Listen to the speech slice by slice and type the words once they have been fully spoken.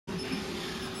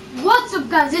What's up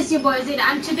guys, it's your boy Zaid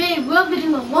and today we'll be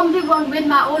doing a 1v1 with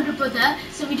my older brother.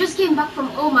 So we just came back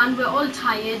from Oman, we're all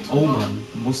tired. Oman,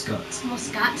 Muscat.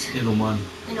 Muscat. In Oman.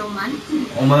 In Oman.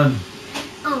 Oman.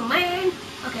 Oman.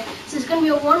 Okay, so it's going to be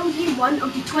a 1v1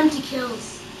 up to 20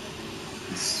 kills.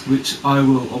 Which I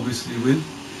will obviously win.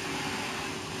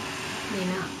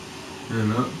 Yeah,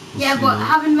 no. Yeah, but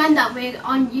have in mind that we're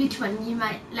on YouTube and you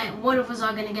might, like, one of us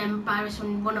are going to get embarrassed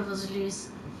when one of us lose.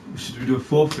 Should we do a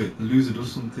forfeit? The loser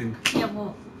does something. Yeah,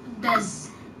 well, there's...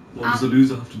 What does the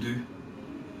loser have to do?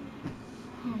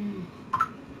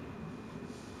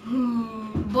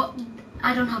 But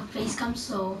I don't have face cam,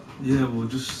 so... Yeah, we'll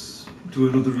just do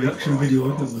another reaction video.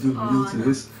 We'll do a video to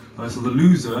this. Alright, so the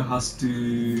loser has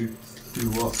to do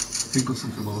what? Think of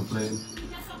something while we're playing.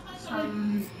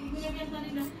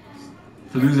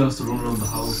 The loser has to run around the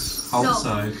house,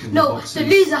 outside, in the boxes. The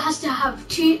loser has to have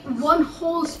one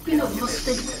whole spoon of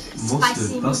mustard.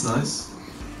 Spicy That's mustard. nice.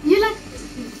 You like?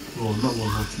 Well, not one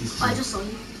whole teaspoon. I just saw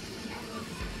you.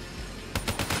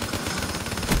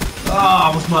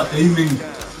 Ah, what's my aiming?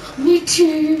 Me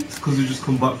too. It's because we just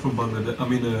come back from Bangladesh. I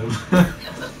mean,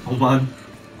 Oman.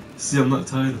 See, I'm not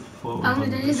tired of thought.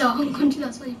 Bangladesh is a home country,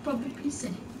 that's why you probably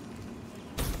said it.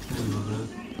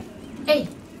 Hey.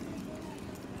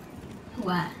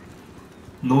 Where?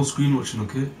 No screen watching,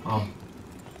 okay? Oh.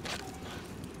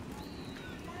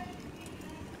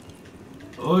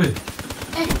 Oi!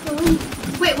 Hey, where are you?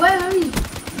 Wait, where are you?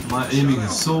 My aiming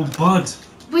is so bad.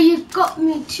 But you got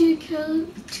me 2 kills.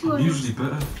 I'm usually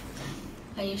better.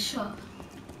 Are you sure?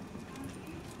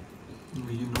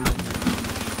 Well, you know.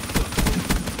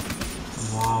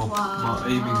 Wow. My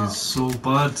aiming is so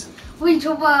bad. Wait,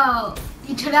 wow.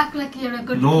 You try to act like you're a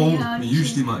good player. No,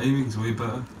 usually my aiming's way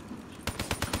better.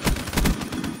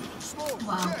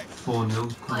 Wow.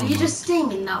 4-0. Are you just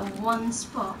staying in that one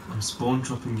spot? I'm spawn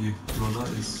trapping you. You know what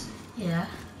that is? Yeah.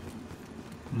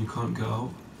 And you can't get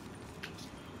out.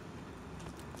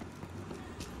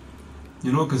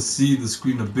 You know, I can see the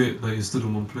screen a bit, like you're stood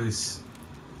in one place.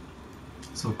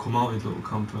 So come out, you little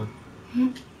camper.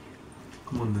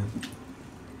 Come on then.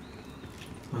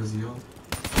 Where's he at?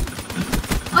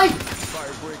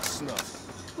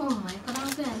 Oh my god, I'm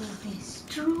getting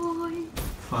destroyed.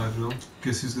 5-0.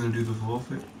 Guess who's gonna do the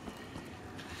forfeit?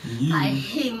 You. I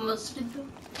hate mustard though.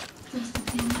 That's the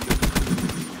thing.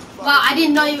 Wow, I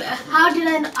didn't know you. How did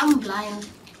I know? I'm blind.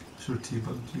 Sure,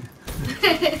 teabagged you.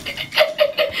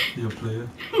 You're a player.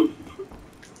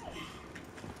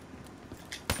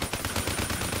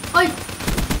 Oi!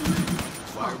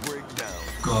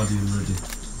 Guardian ready.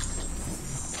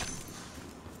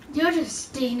 You're just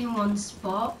staying in one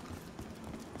spot.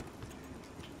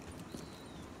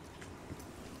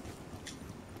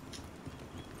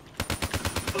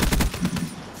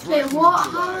 Wait, what?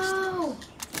 How?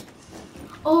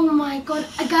 Oh my god,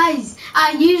 guys,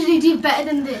 I usually do better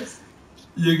than this.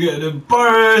 You're getting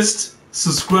embarrassed!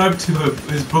 Subscribe to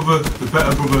his brother, the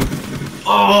better brother.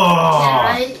 Oh! Yeah,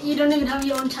 right? You don't even have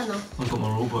your own channel. I've got my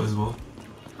robot as well.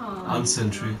 Oh, And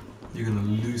sentry. You're gonna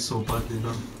lose so badly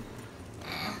now.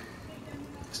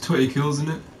 It's 20 kills in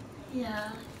it.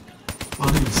 Yeah. I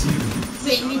didn't even see them.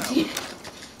 Wait, me too.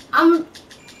 I'm...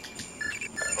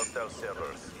 Hostile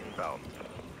servers inbound.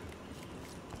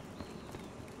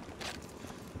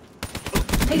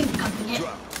 They're coming in.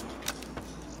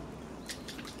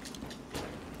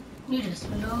 You just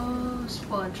no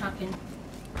spawn trapping.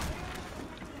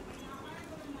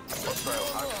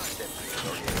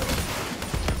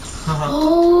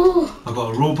 Oh! I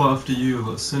got a robot after you, I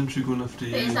got a sentry gun after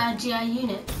you. Is that a GI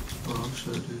unit? What else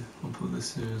should I do? I'll put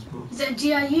this here as well. Is that a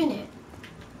GI unit?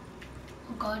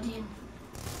 Or Guardian?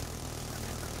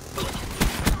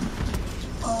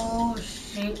 Oh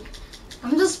shit.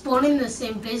 I'm just spawning in the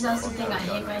same place, that's the thing I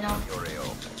hate right now.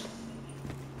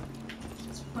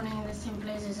 Spawning in the same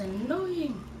place is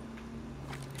annoying.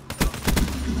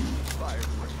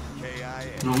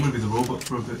 No, I'm gonna be the robot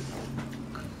for a bit.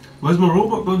 Where's my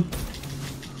robot gun?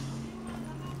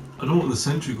 I don't want the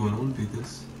sentry gun, I want to be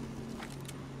this.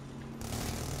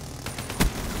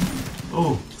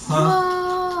 Oh,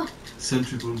 huh?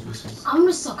 Sentry gun versus. I'm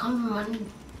gonna stop camping, man.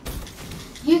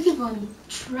 You keep on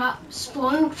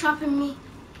spawn trapping me.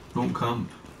 Don't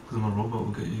camp, because my robot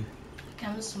will get you. Okay,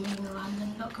 I'm just moving around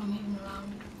then. Look, I'm moving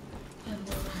around.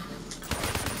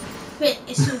 Wait,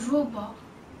 it's a robot.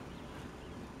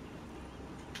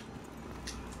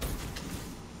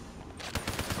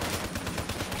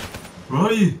 Where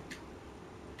are you?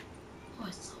 Oh,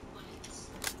 I saw bullets.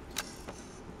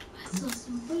 I saw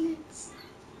some bullets.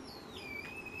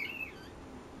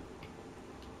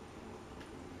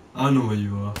 I know where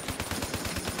you are.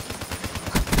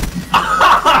 I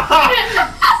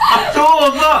thought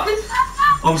of that!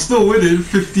 I'm still winning.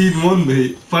 15-1,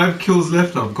 mate. 5 kills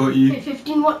left. I've got you. Okay,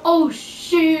 15-1. Oh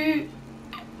shoot!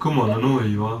 Come on, I know where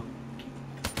you are.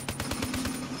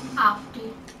 After.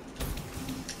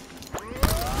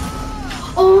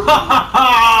 Oh!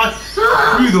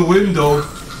 Through the window.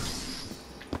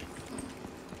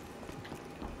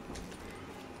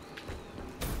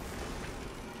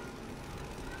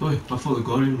 Oi, I thought the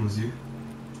Guardian was you.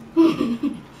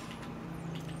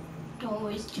 Don't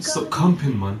waste your Stop gun.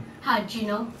 camping, man. How'd you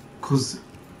know? Cause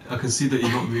I can see that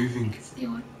you're not moving.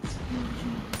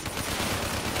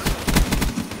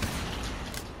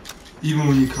 Even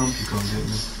when you camp, you can't get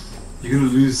me. You're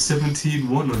gonna lose 17-1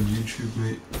 on YouTube,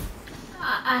 mate.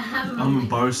 I haven't. I'm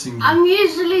embarrassing you. I'm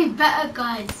usually better,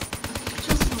 guys.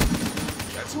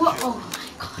 Trust me. What? Oh my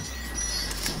god.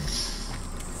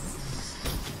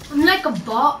 I'm like a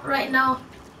bot right now.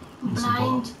 I'm What's a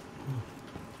blind. bot?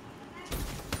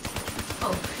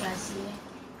 Oh, crazy.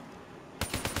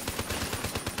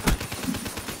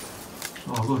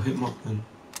 Oh, I got hit him up then.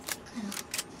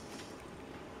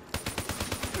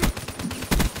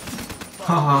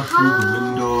 Haha, through the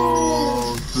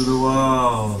window, through the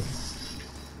wall.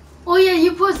 Oh yeah,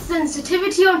 you put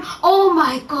sensitivity on. Oh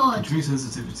my god. What do you mean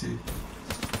sensitivity?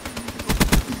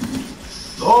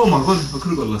 Oh my god, I could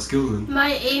have got last kill then.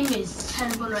 My aim is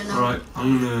terrible right now. Alright,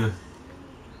 I'm gonna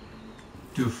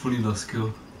do a funny last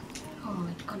kill. Oh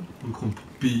my god. I'm gonna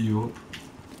beat you up.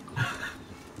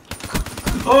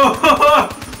 Oh!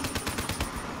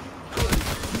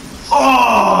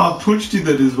 Oh! I punched you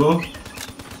then as well.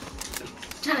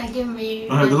 Trying to give me.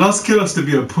 Alright, the last kill has to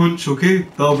be a punch, okay?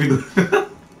 That'll be the.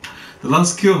 The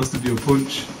last kill has to be a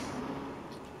punch.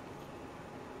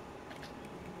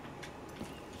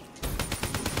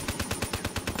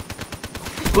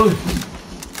 Oh!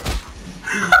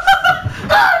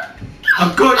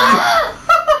 I've got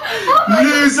you!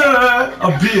 Loser!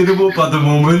 I'm beating him up at the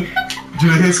moment. Do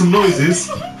you hear some noises?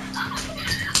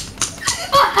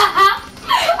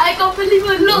 I can't believe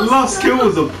I The lost. last kill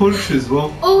was a punch as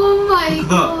well. Oh my Look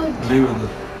god. at that. Mayweather.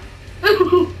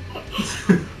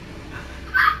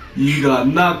 You got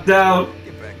knocked out.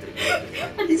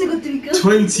 At least I got 3 kills.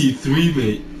 23,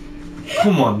 mate.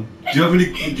 Come on. Do you have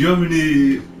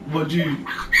any? What do you?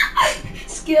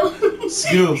 Skill.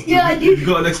 Skill. Yeah, I do. You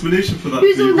got an explanation for that?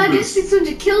 Who's for the your one that gets viewers?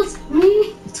 600 kills?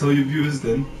 Me? Tell your viewers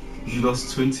then. You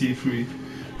lost 23.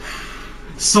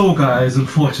 So guys,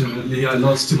 unfortunately I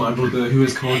lost to my brother who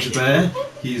is called Jaber.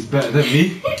 He's better than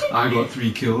me. I got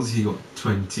 3 kills, he got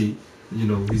 20. You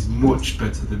know, he's much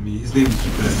better than me. His name is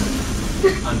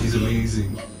Jaber. And he's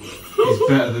amazing. He's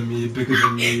better than me, bigger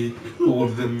than me,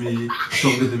 older than me,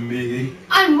 stronger than me.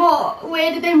 I'm more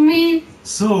weirder than me.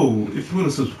 So, if you want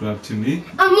to subscribe to me,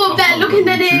 I'm more better looking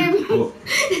than YouTube, him. what?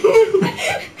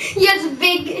 He has a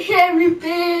big hairy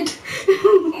beard,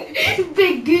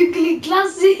 big googly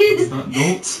glasses, On that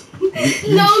note,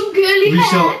 long curly we hair.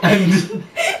 shall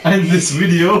end this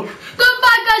video.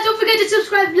 Goodbye guys, don't forget to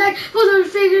subscribe, like, post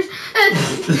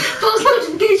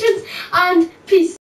notifications, and peace.